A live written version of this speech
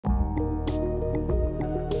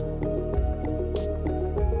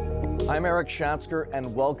I'm Erik Schatzker,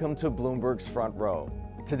 and welcome to Bloomberg's Front Row.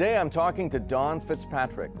 Today I'm talking to Dawn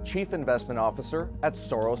Fitzpatrick, Chief Investment Officer at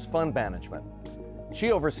Soros Fund Management.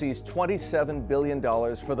 She oversees $27 billion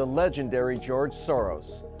for the legendary George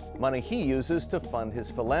Soros, money he uses to fund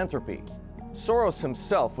his philanthropy. Soros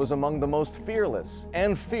himself was among the most fearless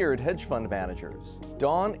and feared hedge fund managers.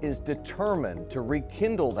 Dawn is determined to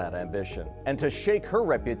rekindle that ambition and to shake her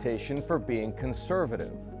reputation for being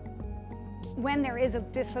conservative. When there is a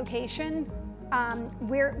dislocation,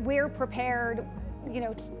 we're prepared,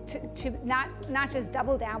 to not just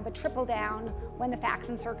double down, but triple down when the facts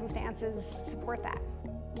and circumstances support that.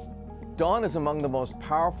 Dawn is among the most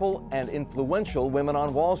powerful and influential women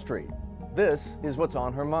on Wall Street. This is what's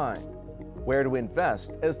on her mind: where to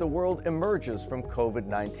invest as the world emerges from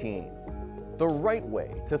COVID-19, the right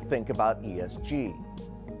way to think about ESG,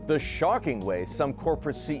 the shocking way some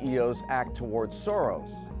corporate CEOs act towards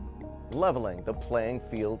Soros, leveling the playing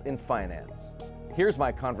field in finance. Here's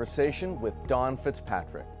my conversation with Dawn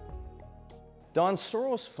Fitzpatrick. Dawn,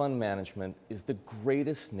 Soros Fund Management is the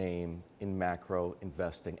greatest name in macro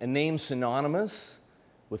investing, a name synonymous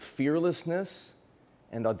with fearlessness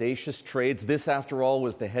and audacious trades. This, after all,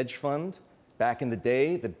 was the hedge fund back in the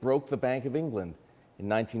day that broke the Bank of England in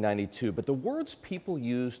 1992. But the words people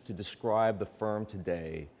use to describe the firm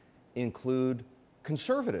today include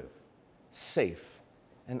conservative, safe,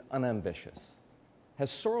 and unambitious. Has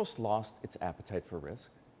Soros lost its appetite for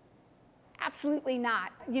risk? Absolutely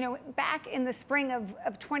not. Back in the spring of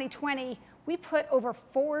 2020, we put over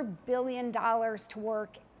 $4 billion to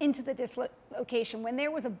work into the dislocation. When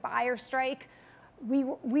there was a buyer strike,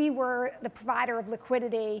 we were the provider of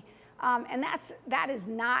liquidity, and that is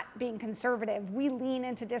not being conservative. We lean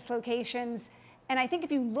into dislocations, and I think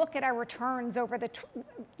if you look at our returns over the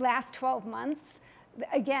last 12 months,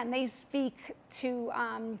 again, they speak to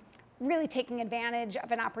really taking advantage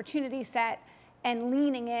of an opportunity set and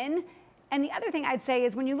leaning in. And the other thing I'd say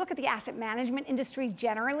is when you look at the asset management industry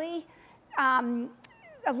generally,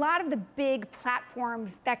 a lot of the big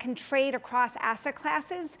platforms that can trade across asset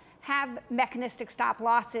classes have mechanistic stop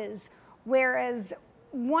losses, whereas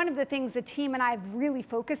one of the things the team and I have really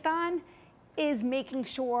focused on is making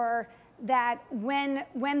sure that when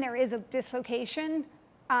there is a dislocation,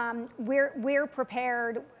 we're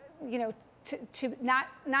prepared, to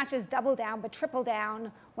not just double down, but triple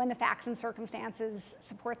down when the facts and circumstances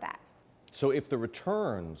support that. So if the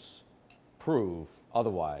returns prove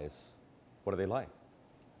otherwise, what are they like?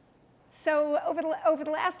 So over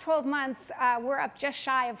the last 12 months, we're up just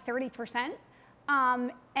shy of 30%,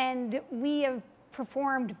 and we have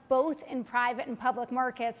performed both in private and public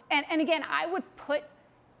markets. And again, I would put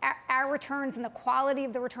our returns and the quality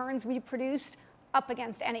of the returns we produced up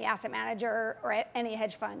against any asset manager or any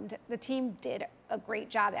hedge fund. The team did a great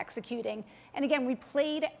job executing. And again, we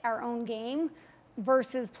played our own game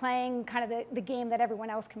versus playing kind of the game that everyone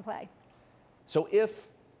else can play. So if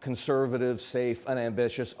conservative, safe,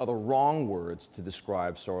 unambitious are the wrong words to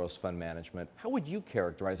describe Soros Fund Management, how would you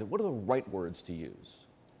characterize it? What are the right words to use?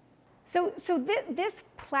 So this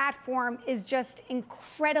platform is just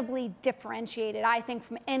incredibly differentiated, I think,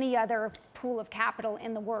 from any other pool of capital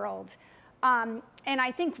in the world. And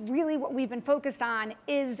I think really what we've been focused on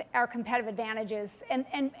is our competitive advantages.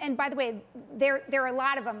 And by the way, there are a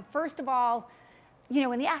lot of them. First of all,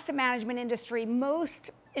 in the asset management industry,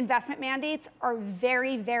 most investment mandates are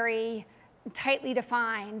very, very tightly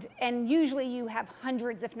defined. And usually you have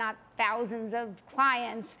hundreds, if not thousands of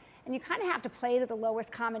clients, and you kind of have to play to the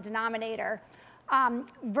lowest common denominator.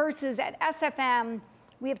 Versus at SFM,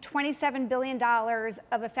 we have $27 billion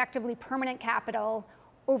of effectively permanent capital.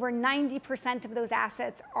 Over 90% of those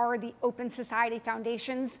assets are the open society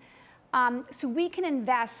foundations. So we can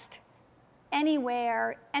invest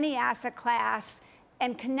anywhere, any asset class,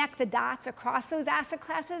 and connect the dots across those asset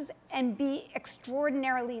classes and be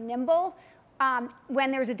extraordinarily nimble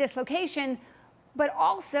when there's a dislocation. But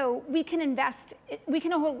also, we can invest, we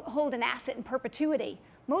can hold an asset in perpetuity.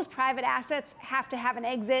 Most private assets have to have an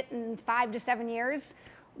exit in 5 to 7 years.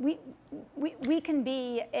 We can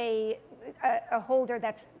be a holder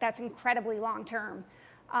that's incredibly long term.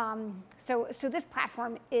 So this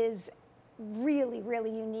platform is really,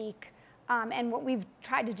 really unique. And what we've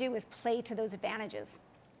tried to do is play to those advantages.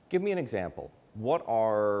 Give me an example.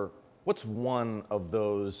 What's one of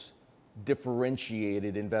those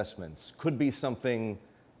differentiated investments? Could be something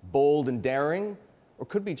bold and daring, or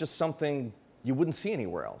could be just something you wouldn't see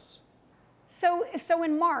anywhere else. So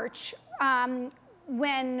in March,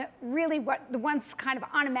 when really what the once kind of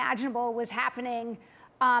unimaginable was happening,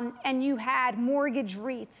 and you had mortgage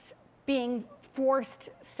REITs being forced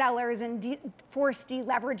sellers and forced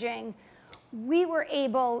deleveraging, we were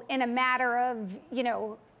able, in a matter of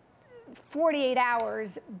 48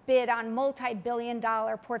 hours, bid on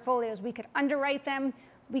multi-billion-dollar portfolios. We could underwrite them,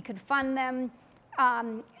 we could fund them,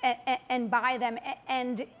 and buy them.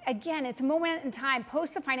 And again, it's a moment in time,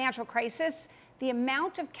 post the financial crisis, the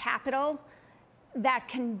amount of capital that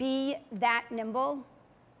can be that nimble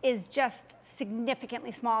is just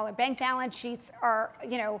significantly smaller. Bank balance sheets are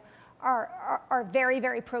very,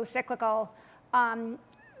 very pro-cyclical.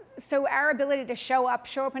 So our ability to show up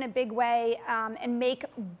in a big way, and make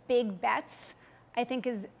big bets, I think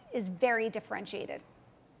is very differentiated.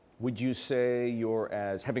 Would you say you're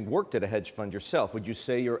having worked at a hedge fund yourself, would you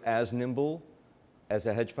say you're as nimble as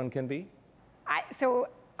a hedge fund can be? I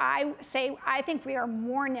think we are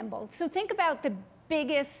more nimble. So think about the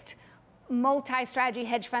biggest multi-strategy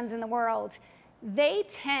hedge funds in the world. They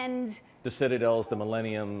tend... The Citadels, the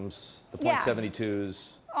Millenniums, the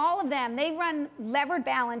 .72s. All of them, they run levered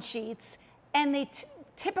balance sheets, and they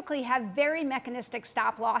typically have very mechanistic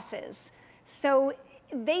stop losses. So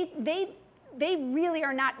they really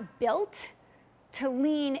are not built to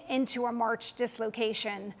lean into a March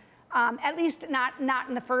dislocation, at least not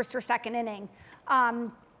in the first or second inning.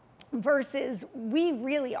 Versus we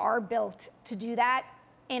really are built to do that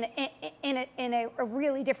in a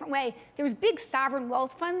really different way. There's big sovereign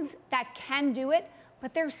wealth funds that can do it,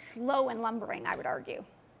 but they're slow and lumbering, I would argue.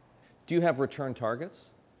 Do you have return targets?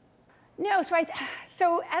 No, so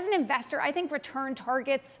as an investor, I think return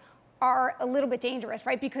targets are a little bit dangerous,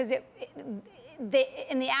 right? Because in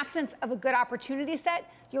the absence of a good opportunity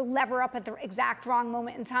set, you'll lever up at the exact wrong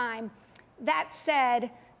moment in time. That said,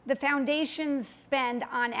 the foundation's spend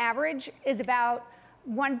on average is about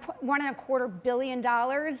 $1.25 billion,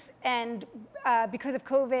 and because of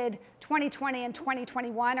COVID, 2020 and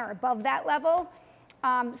 2021 are above that level.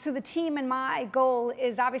 So the team and my goal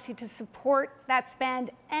is obviously to support that spend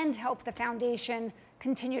and help the foundation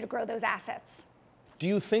continue to grow those assets. Do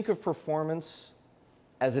you think of performance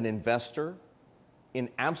as an investor in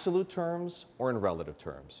absolute terms or in relative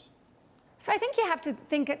terms? So I think you have to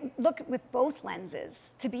look with both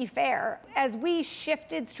lenses, to be fair. As we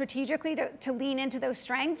shifted strategically to lean into those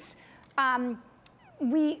strengths,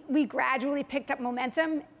 we gradually picked up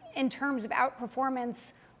momentum in terms of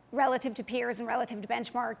outperformance relative to peers and relative to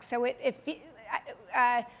benchmarks. So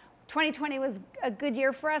 2020 was a good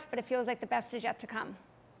year for us, but it feels like the best is yet to come.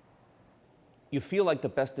 You feel like the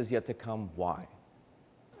best is yet to come. Why?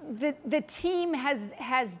 The team has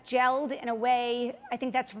gelled in a way, I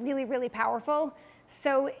think that's really, really powerful.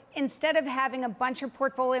 So instead of having a bunch of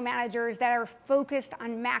portfolio managers that are focused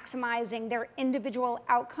on maximizing their individual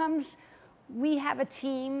outcomes, we have a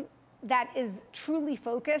team that is truly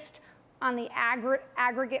focused on the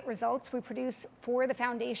aggregate results we produce for the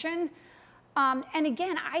foundation. And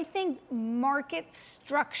again, I think market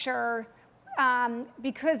structure,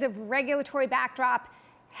 because of regulatory backdrop,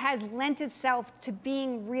 has lent itself to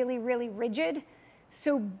being really, really rigid.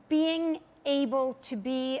 So being able to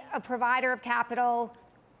be a provider of capital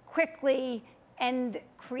quickly and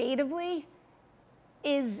creatively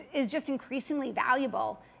is just increasingly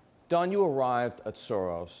valuable. Dawn, you arrived at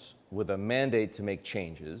Soros with a mandate to make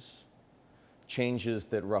changes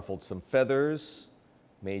that ruffled some feathers,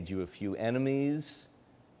 made you a few enemies,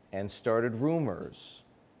 and started rumors.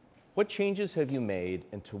 What changes have you made,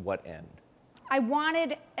 and to what end? I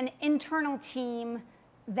wanted an internal team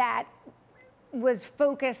that was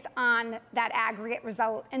focused on that aggregate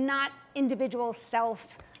result and not individual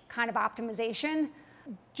self kind of optimization.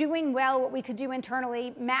 Doing well what we could do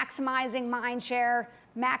internally, maximizing mind share,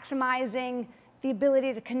 maximizing the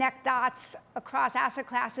ability to connect dots across asset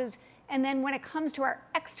classes, and then when it comes to our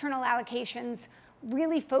external allocations,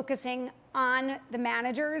 really focusing on the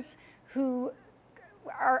managers who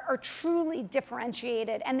are truly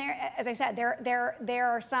differentiated. And there, as I said, there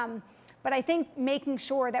are some, but I think making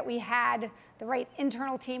sure that we had the right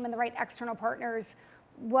internal team and the right external partners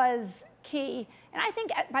was key. And I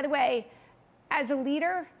think, by the way, as a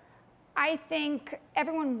leader, I think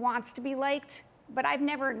everyone wants to be liked, but I've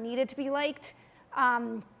never needed to be liked.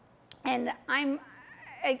 And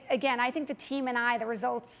again, I think the team and the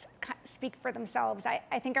results speak for themselves.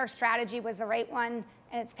 I think our strategy was the right one,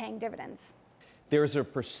 and it's paying dividends. There's a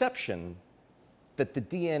perception that the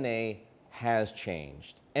DNA has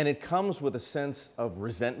changed, and it comes with a sense of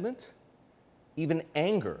resentment, even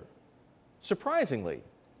anger. Surprisingly,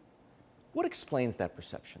 what explains that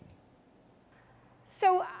perception?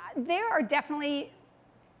 So there are definitely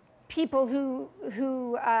people who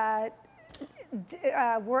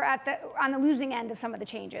were on the losing end of some of the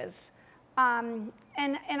changes, and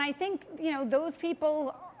I think those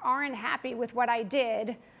people aren't happy with what I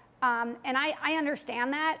did. And I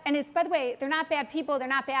understand that. And it's, by the way, they're not bad people. They're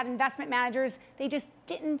not bad investment managers. They just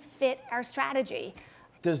didn't fit our strategy.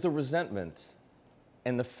 Does the resentment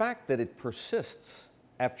and the fact that it persists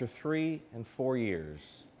after 3 and 4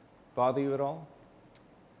 years bother you at all?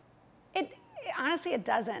 Honestly, it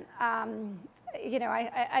doesn't. You know,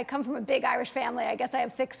 I come from a big Irish family. I guess I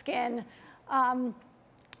have thick skin.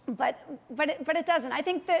 But it doesn't. I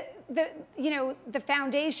think that the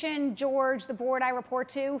foundation, George, the board I report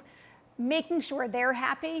to, making sure they're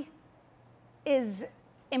happy is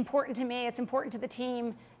important to me. It's important to the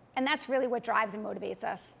team, and that's really what drives and motivates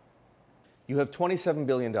us. You have $27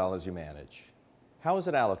 billion you manage. How is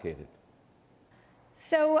it allocated?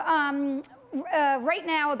 So right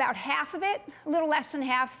now, about half of it, a little less than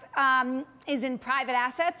half, is in private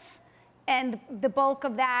assets. And the bulk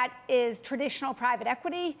of that is traditional private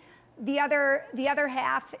equity. The other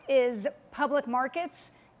half is public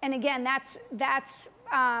markets. And again, that's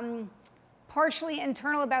partially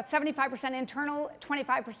internal, about 75% internal,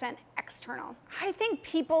 25% external. I think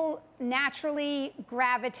people naturally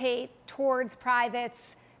gravitate towards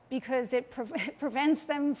privates because it prevents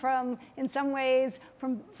them from, in some ways,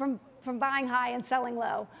 from buying high and selling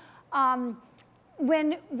low.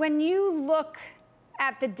 When you look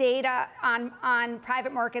at the data on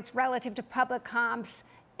private markets relative to public comps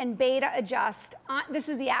and beta adjust, this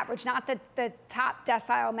is the average, not the top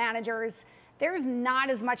decile managers, there's not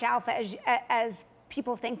as much alpha as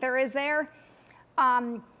people think there is there.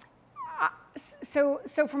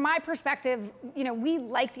 So from my perspective, we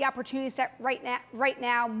like the opportunity set right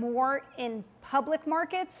now more in public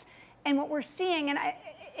markets. And what we're seeing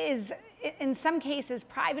is in some cases,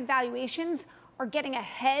 private valuations are getting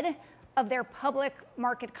ahead of their public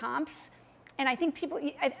market comps. And I think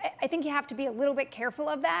I think you have to be a little bit careful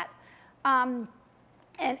of that. And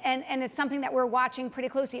it's something that we're watching pretty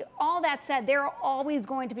closely. All that said, there are always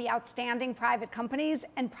going to be outstanding private companies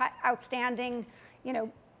and outstanding,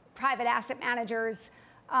 private asset managers.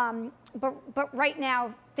 But right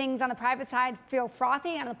now, things on the private side feel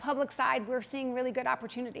frothy. On the public side, we're seeing really good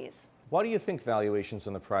opportunities. Why do you think valuations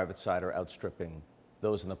on the private side are outstripping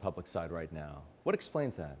those on the public side right now? What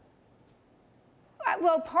explains that?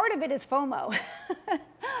 Well, part of it is FOMO.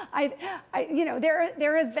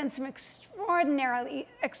 There has been some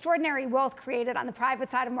extraordinary wealth created on the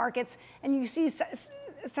private side of markets, and you see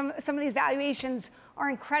some of these valuations are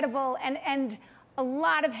incredible, and a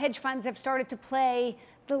lot of hedge funds have started to play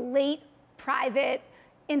the late private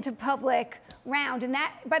into public round, and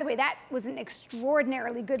that, by the way, that was an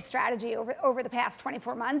extraordinarily good strategy over the past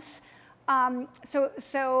 24 months.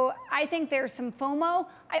 So I think there's some FOMO.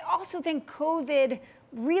 I also think COVID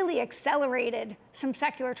really accelerated some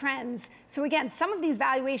secular trends. So again, some of these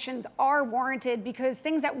valuations are warranted because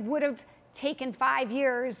things that would have taken 5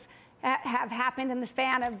 years have happened in the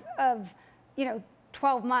span of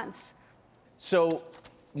 12 months. So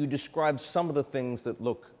you described some of the things that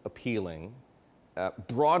look appealing.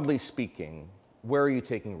 Broadly speaking, where are you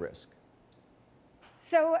taking risk?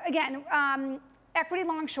 So again, equity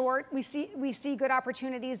long short, we see good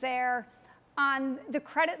opportunities there. On the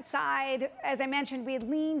credit side, as I mentioned, we had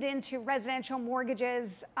leaned into residential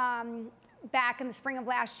mortgages back in the spring of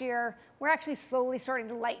last year. We're actually slowly starting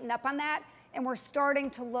to lighten up on that, and we're starting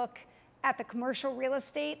to look at the commercial real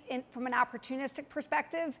estate from an opportunistic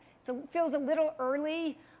perspective. So it feels a little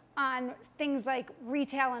early on things like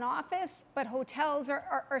retail and office, but hotels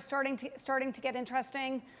are starting to get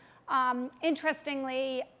interesting.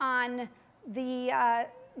 Interestingly, on the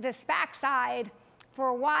SPAC side, for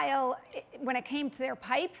a while, when it came to their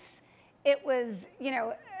pipes, it was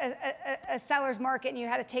a seller's market, and you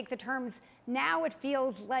had to take the terms. Now it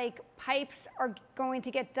feels like pipes are going to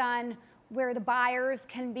get done where the buyers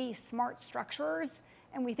can be smart structurers,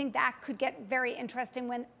 and we think that could get very interesting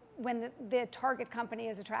when the target company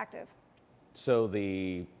is attractive. So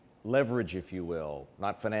the leverage, if you will,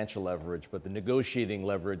 not financial leverage, but the negotiating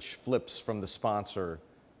leverage flips from the sponsor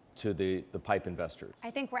to the pipe investors. I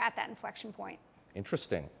think we're at that inflection point.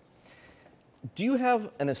 Interesting. Do you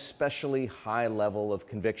have an especially high level of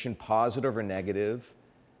conviction, positive or negative,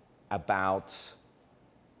 about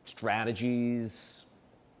strategies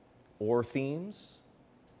or themes?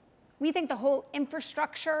 We think the whole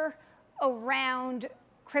infrastructure around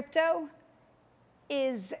crypto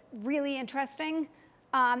is really interesting.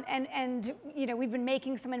 And we've been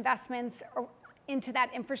making some investments into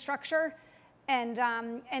that infrastructure.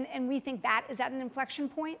 And we think that is at an inflection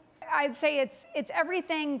point. I'd say it's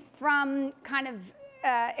everything from kind of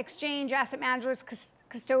exchange asset managers,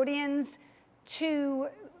 custodians, to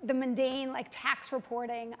the mundane like tax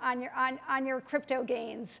reporting on your crypto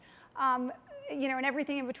gains, and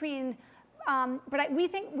everything in between.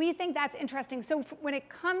 we think that's interesting. So when it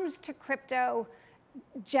comes to crypto,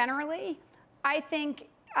 generally, I think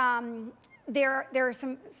there are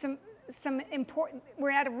some important.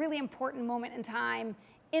 We're at a really important moment in time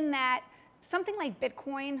in that something like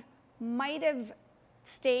Bitcoin might have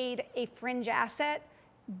stayed a fringe asset,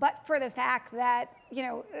 but for the fact that,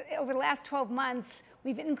 over the last 12 months,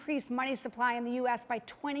 we've increased money supply in the US by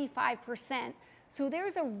 25%. So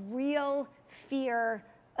there's a real fear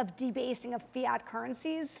of debasing of fiat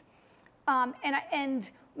currencies. And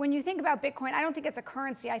when you think about Bitcoin, I don't think it's a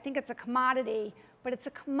currency, I think it's a commodity, but it's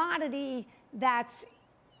a commodity that's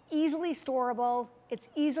easily storable, it's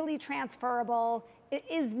easily transferable.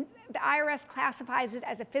 The IRS classifies it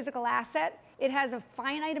as a physical asset. It has a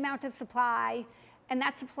finite amount of supply, and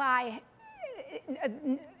that supply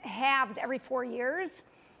halves every 4 years.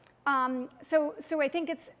 So I think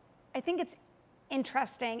it's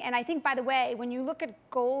interesting. And I think, by the way, when you look at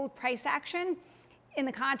gold price action in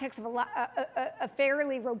the context of a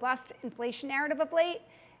fairly robust inflation narrative of late,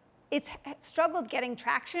 it's struggled getting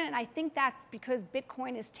traction, and I think that's because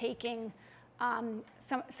Bitcoin is taking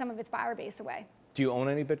some of its buyer base away. Do you own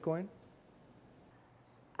any Bitcoin?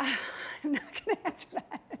 I'm not going to answer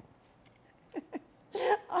that.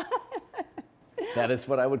 That is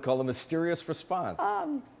what I would call a mysterious response.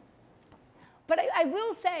 But I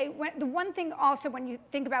will say, the one thing also when you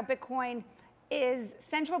think about Bitcoin is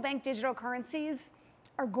central bank digital currencies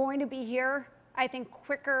are going to be here, I think,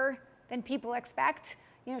 quicker than people expect.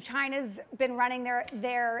 China's been running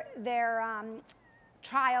their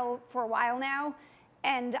trial for a while now,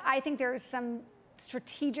 and I think there's some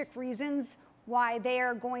strategic reasons why they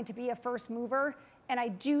are going to be a first mover. And I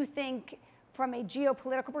do think, from a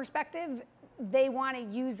geopolitical perspective, they want to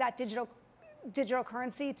use that digital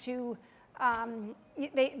currency to.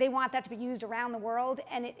 They want that to be used around the world,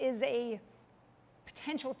 and it is a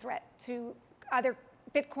potential threat to other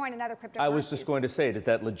Bitcoin and other cryptocurrencies. I was just going to say, does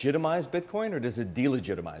that legitimize Bitcoin or does it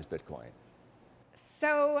delegitimize Bitcoin?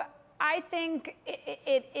 So I think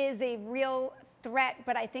it is a real threat,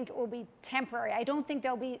 but I think it will be temporary. I don't think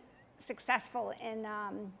they'll be successful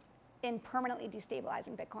in permanently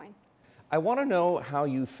destabilizing Bitcoin. I want to know how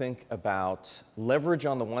you think about leverage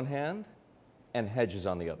on the one hand and hedges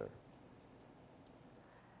on the other.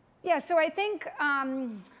 Yeah, so I think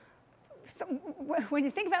when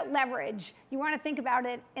you think about leverage, you want to think about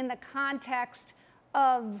it in the context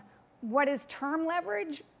of what is term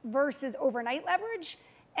leverage versus overnight leverage.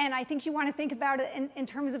 And I think you want to think about it in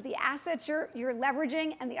terms of the assets you're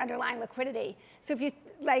leveraging and the underlying liquidity. So if you,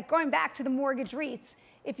 going back to the mortgage REITs,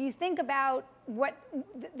 if you think about what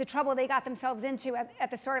the trouble they got themselves into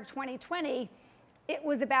at the start of 2020, it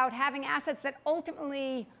was about having assets that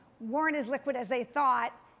ultimately weren't as liquid as they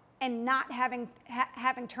thought and not having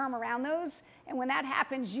term around those. And when that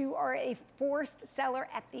happens, you are a forced seller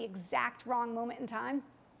at the exact wrong moment in time.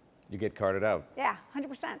 You get carted out. Yeah,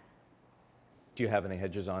 100%. Do you have any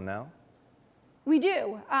hedges on now? We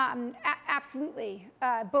do, absolutely.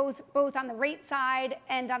 Both on the rate side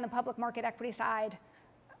and on the public market equity side.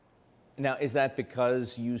 Now, is that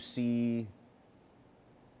because you see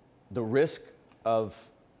the risk of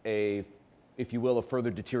if you will, a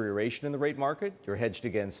further deterioration in the rate market? You're hedged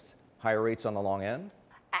against higher rates on the long end?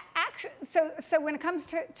 Actually, so when it comes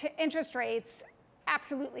to interest rates,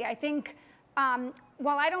 absolutely. I think,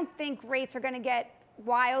 while I don't think rates are going to get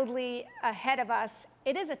wildly ahead of us,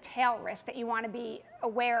 it is a tail risk that you want to be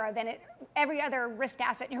aware of, and every other risk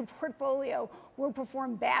asset in your portfolio will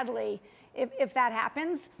perform badly if that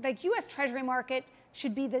happens. The U.S. Treasury market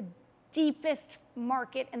should be the deepest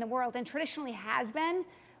market in the world, and traditionally has been.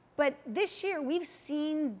 But this year, we've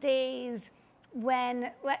seen days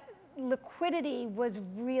when liquidity was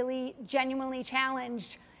really genuinely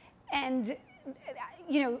challenged. And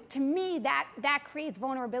to me, that creates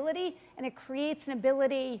vulnerability, and it creates an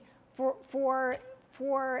ability for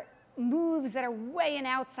moves that are way and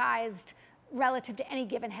outsized relative to any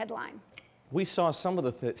given headline. We saw some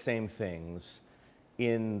of the same things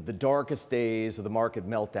in the darkest days of the market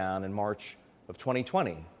meltdown in March of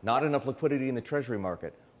 2020. Not enough liquidity in the Treasury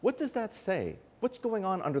market. What does that say? What's going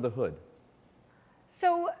on under the hood?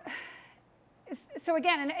 So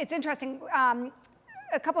again, and it's interesting,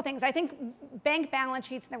 a couple things. I think bank balance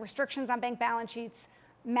sheets and the restrictions on bank balance sheets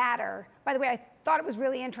matter. By the way, I thought it was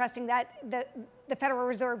really interesting that the Federal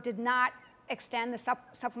Reserve did not extend the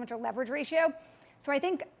supplemental leverage ratio. So I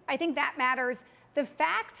think that matters. The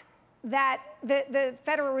fact that the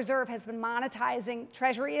Federal Reserve has been monetizing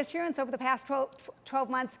Treasury issuance over the past 12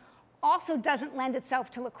 months also doesn't lend itself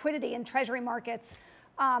to liquidity in Treasury markets.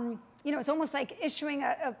 It's almost like issuing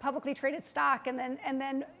a publicly traded stock and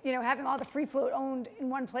then having all the free float owned in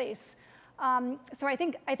one place. So I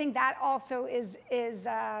think that also is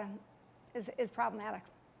problematic.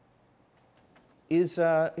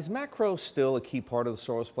 Is macro still a key part of the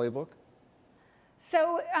Soros playbook?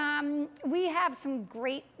 So we have some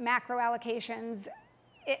great macro allocations.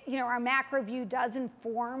 Our macro view does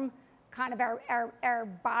inform kind of our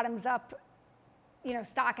bottoms up,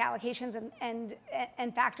 stock allocations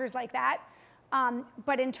and factors like that.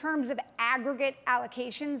 But in terms of aggregate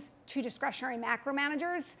allocations to discretionary macro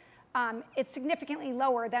managers, it's significantly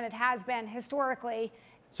lower than it has been historically.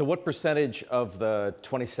 So what percentage of the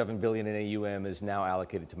 27 billion in AUM is now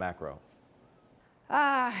allocated to macro?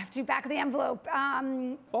 Do back of the envelope.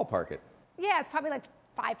 Ballpark it. Yeah, it's probably like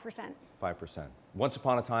 5%. 5%. Once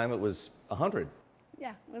upon a time, it was 100.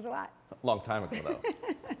 Yeah, it was a lot. A long time ago,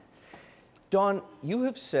 though. Dawn, you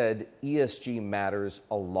have said ESG matters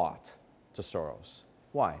a lot to Soros.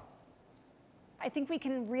 Why? I think we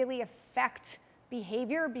can really affect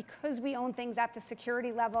behavior because we own things at the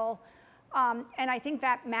security level. And I think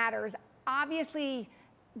that matters. Obviously,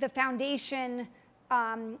 the foundation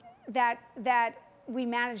that we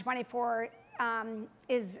manage money for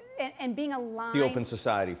is, and being aligned. The Open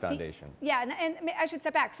Society Foundation. And I should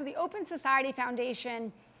step back. So the Open Society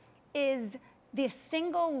Foundation is the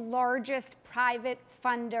single largest private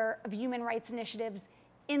funder of human rights initiatives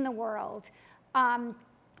in the world.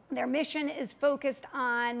 Their mission is focused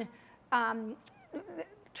on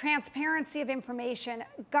transparency of information,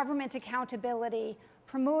 government accountability,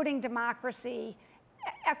 promoting democracy,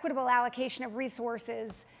 equitable allocation of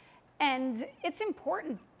resources. And it's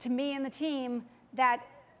important to me and the team that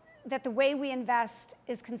the way we invest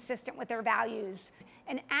is consistent with their values.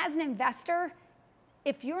 And as an investor,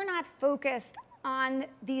 if you're not focused on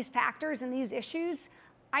these factors and these issues,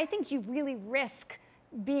 I think you really risk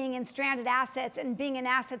being in stranded assets and being in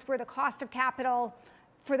assets where the cost of capital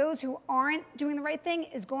for those who aren't doing the right thing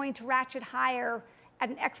is going to ratchet higher at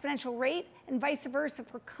an exponential rate, and vice versa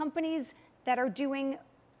for companies that are doing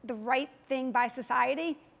the right thing by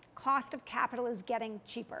society. Cost of capital is getting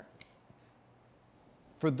cheaper.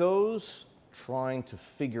 For those trying to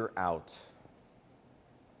figure out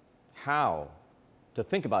how to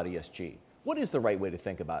think about ESG, what is the right way to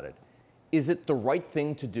think about it? Is it the right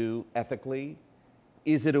thing to do ethically?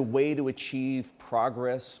 Is it a way to achieve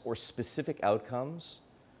progress or specific outcomes?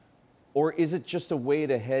 Or is it just a way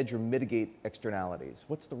to hedge or mitigate externalities?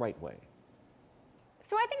 What's the right way?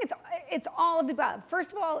 So I think it's all of the above.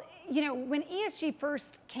 First of all, when ESG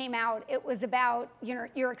first came out, it was about your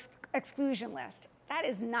exclusion list. That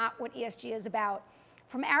is not what ESG is about.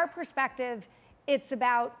 From our perspective, it's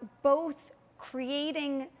about both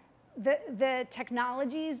creating the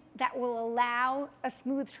technologies that will allow a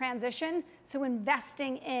smooth transition. So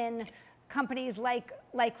investing in companies like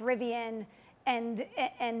Rivian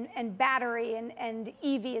and battery and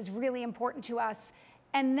EV is really important to us.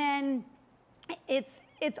 And then it's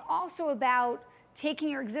also about taking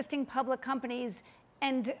your existing public companies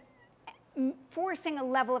and forcing a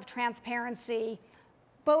level of transparency,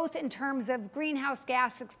 both in terms of greenhouse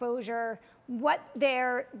gas exposure, what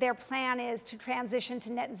their plan is to transition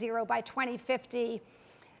to net zero by 2050.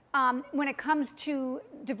 When it comes to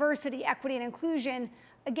diversity, equity, and inclusion,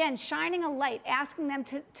 again, shining a light, asking them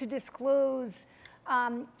to disclose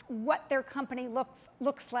what their company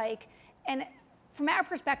looks like. And from our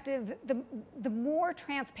perspective, the more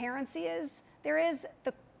transparency there is,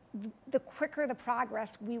 the quicker the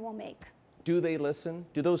progress we will make. Do they listen?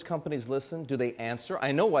 Do those companies listen? Do they answer?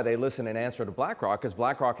 I know why they listen and answer to BlackRock, because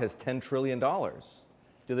BlackRock has $10 trillion.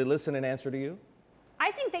 Do they listen and answer to you?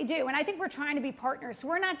 I think they do, and I think we're trying to be partners. So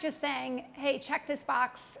we're not just saying, hey, check this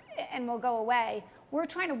box and we'll go away. We're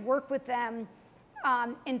trying to work with them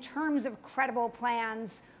in terms of credible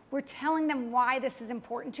plans. We're telling them why this is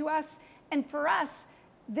important to us. And for us,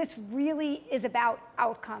 this really is about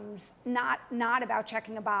outcomes, not about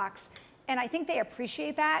checking a box. And I think they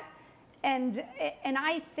appreciate that. And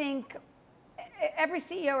I think every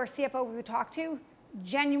CEO or CFO we would talk to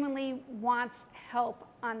genuinely wants help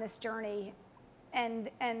on this journey. And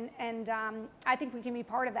I think we can be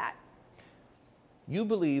part of that. You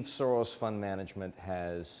believe Soros Fund Management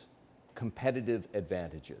has competitive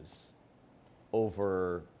advantages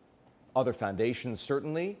over other foundations,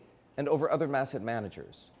 certainly, and over other asset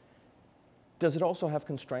managers. Does it also have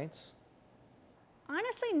constraints?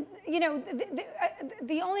 Honestly,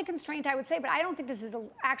 the only constraint I would say, but I don't think this is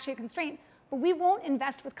actually a constraint, but we won't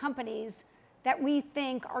invest with companies that we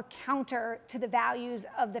think are counter to the values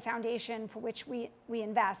of the foundation for which we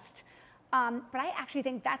invest. But I actually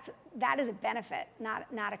think that is a benefit,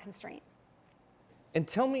 not a constraint. And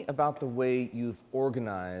tell me about the way you've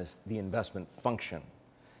organized the investment function,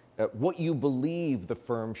 what you believe the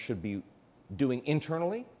firm should be doing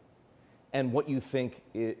internally and what you think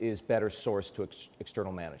is better sourced to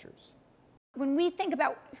external managers? When we think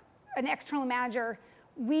about an external manager,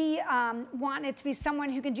 we want it to be someone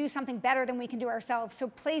who can do something better than we can do ourselves. So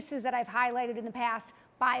places that I've highlighted in the past,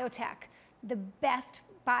 biotech. The best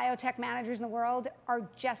biotech managers in the world are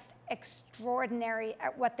just extraordinary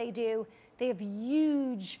at what they do. They have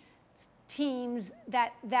huge teams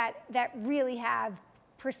that really have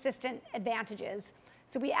persistent advantages.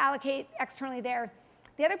 So we allocate externally there.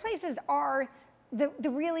 The other places are the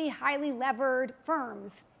really highly levered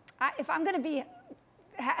firms. If I'm going to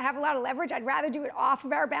have a lot of leverage, I'd rather do it off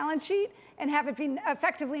of our balance sheet and have it be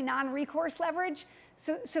effectively non-recourse leverage.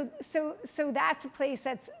 So that's a place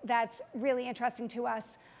that's really interesting to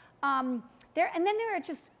us. And then there are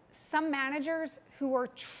just some managers who are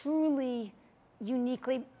truly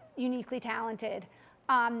uniquely talented,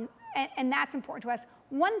 and that's important to us.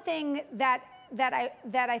 One thing that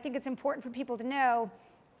I think it's important for people to know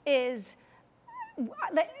is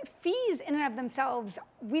fees in and of themselves,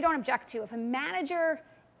 we don't object to. If a manager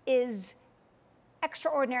is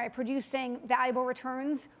extraordinary, producing valuable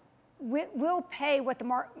returns, we'll pay what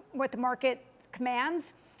the market commands.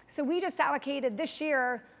 So we just allocated this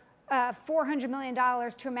year $400 million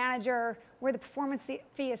to a manager where the performance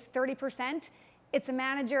fee is 30%. It's a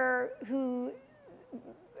manager who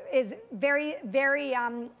is very, very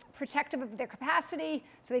protective of their capacity,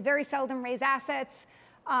 so they very seldom raise assets.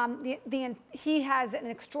 He has an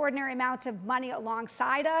extraordinary amount of money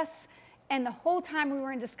alongside us, and the whole time we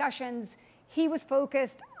were in discussions, he was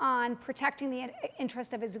focused on protecting the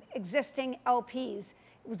interest of his existing LPs.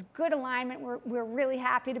 It was good alignment. We're really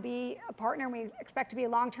happy to be a partner, and we expect to be a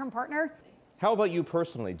long-term partner. How about you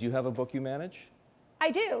personally? Do you have a book you manage?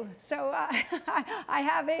 I do. So I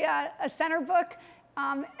have a center book,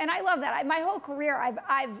 and I love that. My whole career,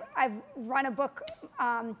 I've run a book,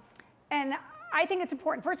 and I think it's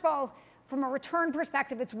important. First of all, from a return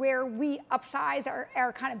perspective, it's where we upsize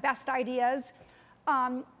our kind of best ideas.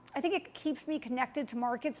 I think it keeps me connected to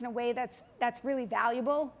markets in a way that's really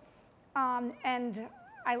valuable, and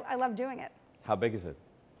I love doing it. How big is it?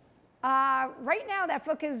 Right now, that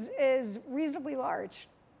book is reasonably large.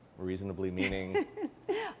 Reasonably meaning?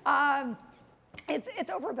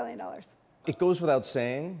 It's over $1 billion. It goes without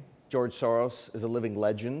saying, George Soros is a living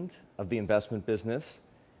legend of the investment business.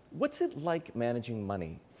 What's it like managing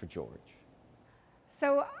money for George?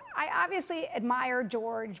 So I obviously admired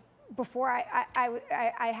George before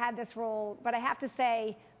I had this role, but I have to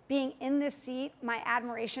say, being in this seat, my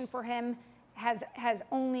admiration for him has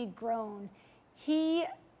only grown. He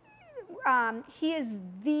is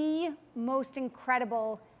the most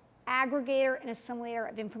incredible aggregator and assimilator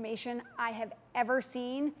of information I have ever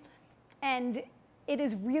seen, and it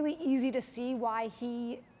is really easy to see why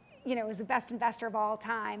he, is the best investor of all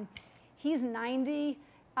time. He's 90.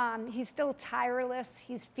 He's still tireless.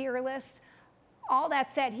 He's fearless. All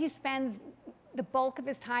that said, he spends the bulk of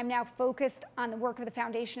his time now focused on the work of the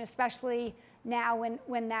foundation, especially now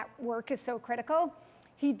when that work is so critical.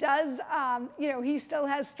 He does, he still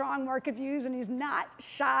has strong market views, and he's not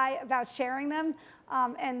shy about sharing them.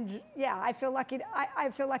 And yeah, I feel lucky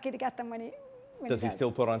to get them when he does. He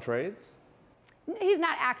still put on trades? He's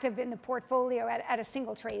not active in the portfolio at a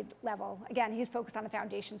single trade level. Again, he's focused on the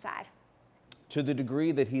foundation side. To the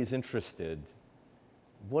degree that he's interested,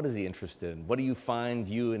 what is he interested in? What do you find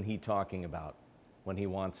you and he talking about when he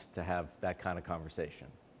wants to have that kind of conversation?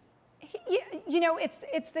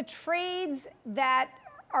 It's the trades that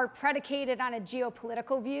are predicated on a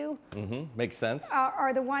geopolitical view. Mm-hmm. Makes sense.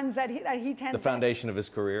 Are the ones that he tends. The foundation of his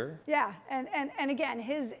career. Yeah, and again,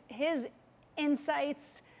 his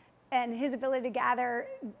insights and his ability to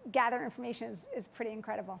gather information is pretty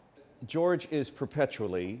incredible. George is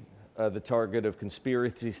perpetually the target of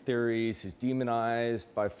conspiracy theories. He's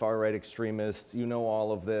demonized by far-right extremists. You know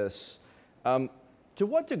all of this. To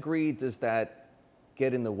what degree does that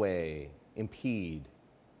get in the way, impede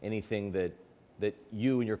anything that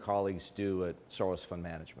you and your colleagues do at Soros Fund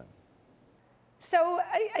Management? So,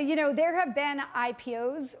 there have been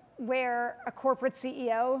IPOs where a corporate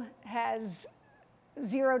CEO has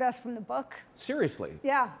zeroed us from the book. Seriously?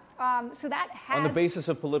 Yeah. So that has... On the basis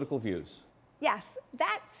of political views? Yes.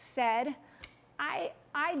 That said, I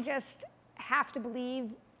just have to believe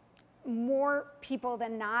more people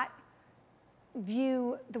than not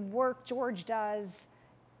view the work George does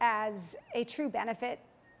as a true benefit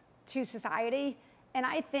to society. And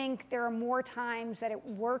I think there are more times that it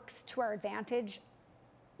works to our advantage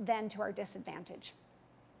than to our disadvantage.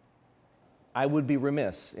 I would be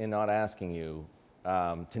remiss in not asking you,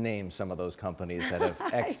 to name some of those companies that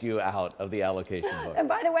have X'd you out of the allocation book. And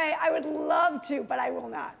by the way, I would love to, but I will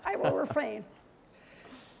not. I will refrain.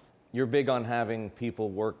 You're big on having people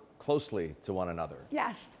work closely to one another.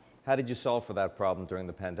 Yes. How did you solve for that problem during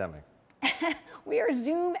the pandemic? We are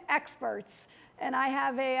Zoom experts. And I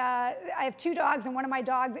have 2 dogs, and one of my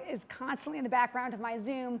dogs is constantly in the background of my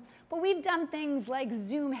Zoom. But we've done things like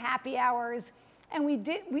Zoom happy hours, and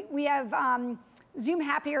we have Zoom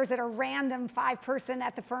happy hours that are random 5-person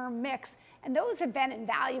at the firm mix, and those have been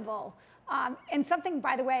invaluable. And something,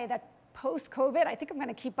 by the way, that post-COVID, I think I'm going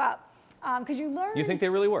to keep up, because you learn. You think they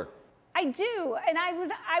really work? I do, and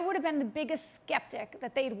I would have been the biggest skeptic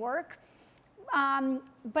that they'd work.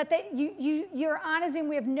 But you're on a Zoom,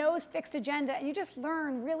 we have no fixed agenda, and you just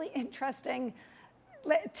learn really interesting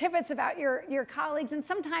tidbits about your colleagues. And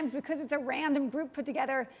sometimes, because it's a random group put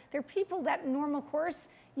together, they're people that in normal course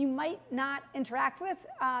you might not interact with.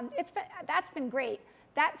 That's been great.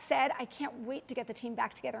 That said, I can't wait to get the team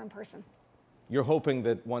back together in person. You're hoping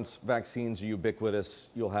that once vaccines are ubiquitous,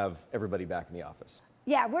 you'll have everybody back in the office.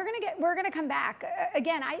 Yeah, we're gonna come back.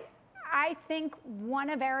 Again, I think one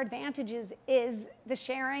of our advantages is the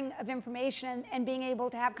sharing of information and being able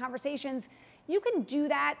to have conversations. You can do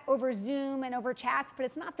that over Zoom and over chats, but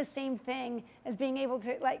it's not the same thing as being able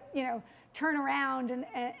to, like, turn around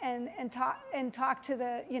and talk to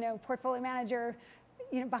the portfolio manager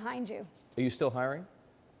behind you. Are you still hiring?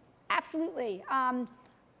 Absolutely.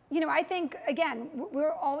 I think, again,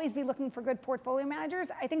 we'll always be looking for good portfolio managers.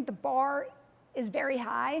 I think the bar is very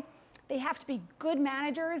high. They have to be good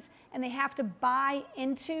managers, and they have to buy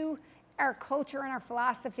into our culture and our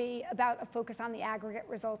philosophy about a focus on the aggregate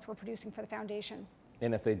results we're producing for the foundation.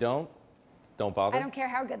 And if they don't bother? I don't care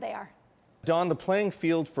how good they are. Dawn, the playing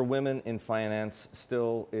field for women in finance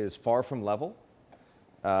still is far from level.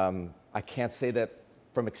 I can't say that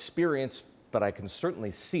from experience, but I can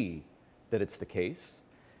certainly see that it's the case.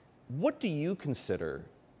 What do you consider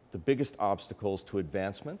the biggest obstacles to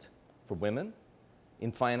advancement for women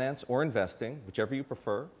in finance or investing, whichever you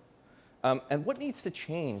prefer, and what needs to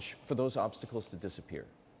change for those obstacles to disappear?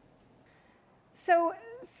 So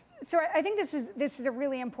I think this is a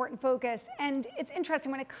really important focus, and it's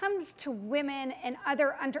interesting when it comes to women and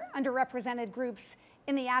other underrepresented groups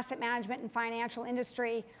in the asset management and financial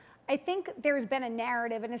industry. I think there's been a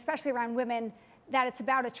narrative, and especially around women, that it's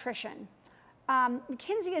about attrition.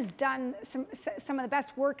 McKinsey has done some of the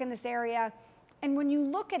best work in this area, and when you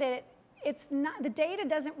look at it, it's not, the data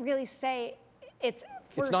doesn't really say it's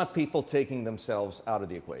not people taking themselves out of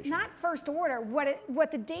the equation. Not first order.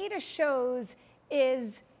 What the data shows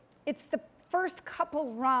is it's the first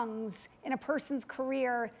couple rungs in a person's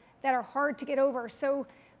career that are hard to get over. So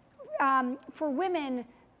for women,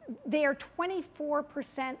 they are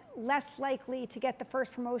 24% less likely to get the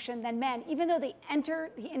first promotion than men, even though they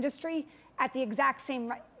enter the industry at the exact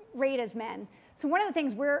same rate as men. So one of the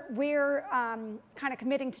things we're kind of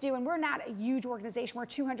committing to do, and we're not a huge organization, we're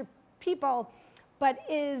 200 people, but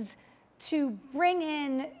is to bring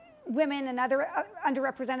in women and other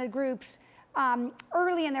underrepresented groups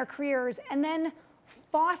early in their careers, and then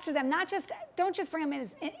foster them. Don't just bring them in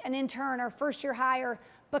as an intern or first-year hire,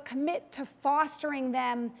 but commit to fostering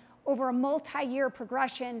them over a multi-year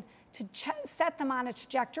progression to set them on a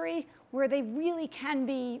trajectory where they really can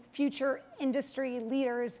be future industry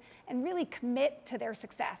leaders and really commit to their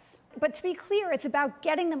success. But to be clear, it's about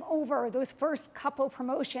getting them over those first couple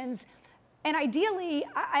promotions. And ideally,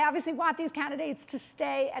 I obviously want these candidates to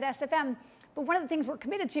stay at SFM, but one of the things we're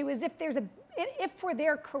committed to is if for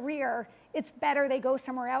their career, it's better they go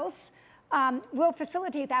somewhere else, we'll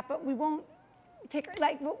facilitate that, but we won't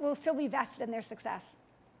we'll still be vested in their success.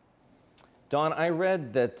 Dawn, I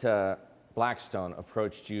read that Blackstone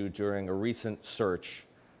approached you during a recent search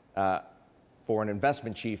for an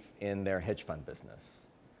investment chief in their hedge fund business.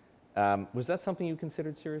 Was that something you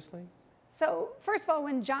considered seriously? So first of all,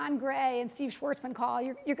 when John Gray and Steve Schwartzman call,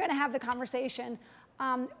 you're going to have the conversation.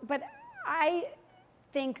 But I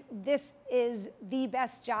think this is the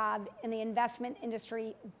best job in the investment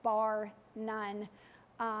industry, bar none.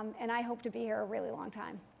 And I hope to be here a really long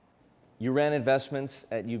time. You ran investments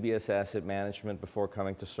at UBS Asset Management before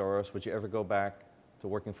coming to Soros. Would you ever go back to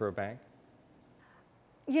working for a bank?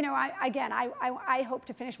 You know, I hope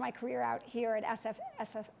to finish my career out here at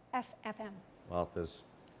SFM. Well, there's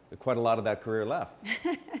quite a lot of that career left.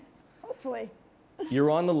 Hopefully.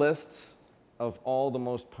 You're on the lists of all the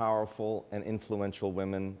most powerful and influential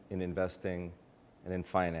women in investing and in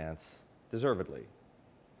finance, deservedly.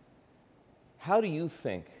 How do you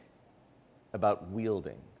think about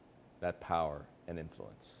wielding that power and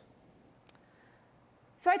influence?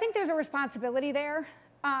 So I think there's a responsibility there,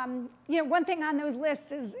 One thing on those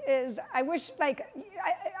lists is I wish,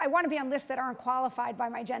 I want to be on lists that aren't qualified by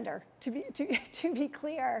my gender, to be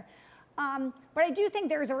clear. But I do think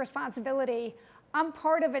there's a responsibility. I'm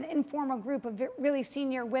part of an informal group of really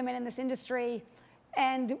senior women in this industry,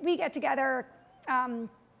 and we get together a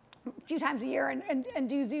few times a year and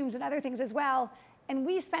do Zooms and other things as well. And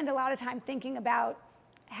we spend a lot of time thinking about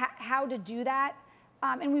how to do that.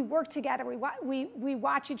 And we work together. We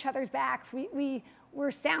watch each other's backs.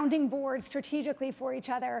 We're sounding boards strategically for each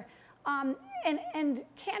other. And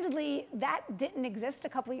candidly, that didn't exist a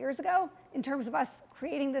couple of years ago in terms of us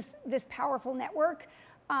creating this powerful network.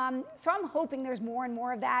 So I'm hoping there's more and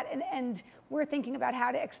more of that. And we're thinking about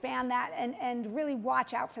how to expand that and really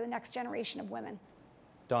watch out for the next generation of women.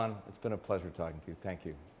 Dawn, it's been a pleasure talking to you. Thank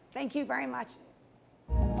you. Thank you very much.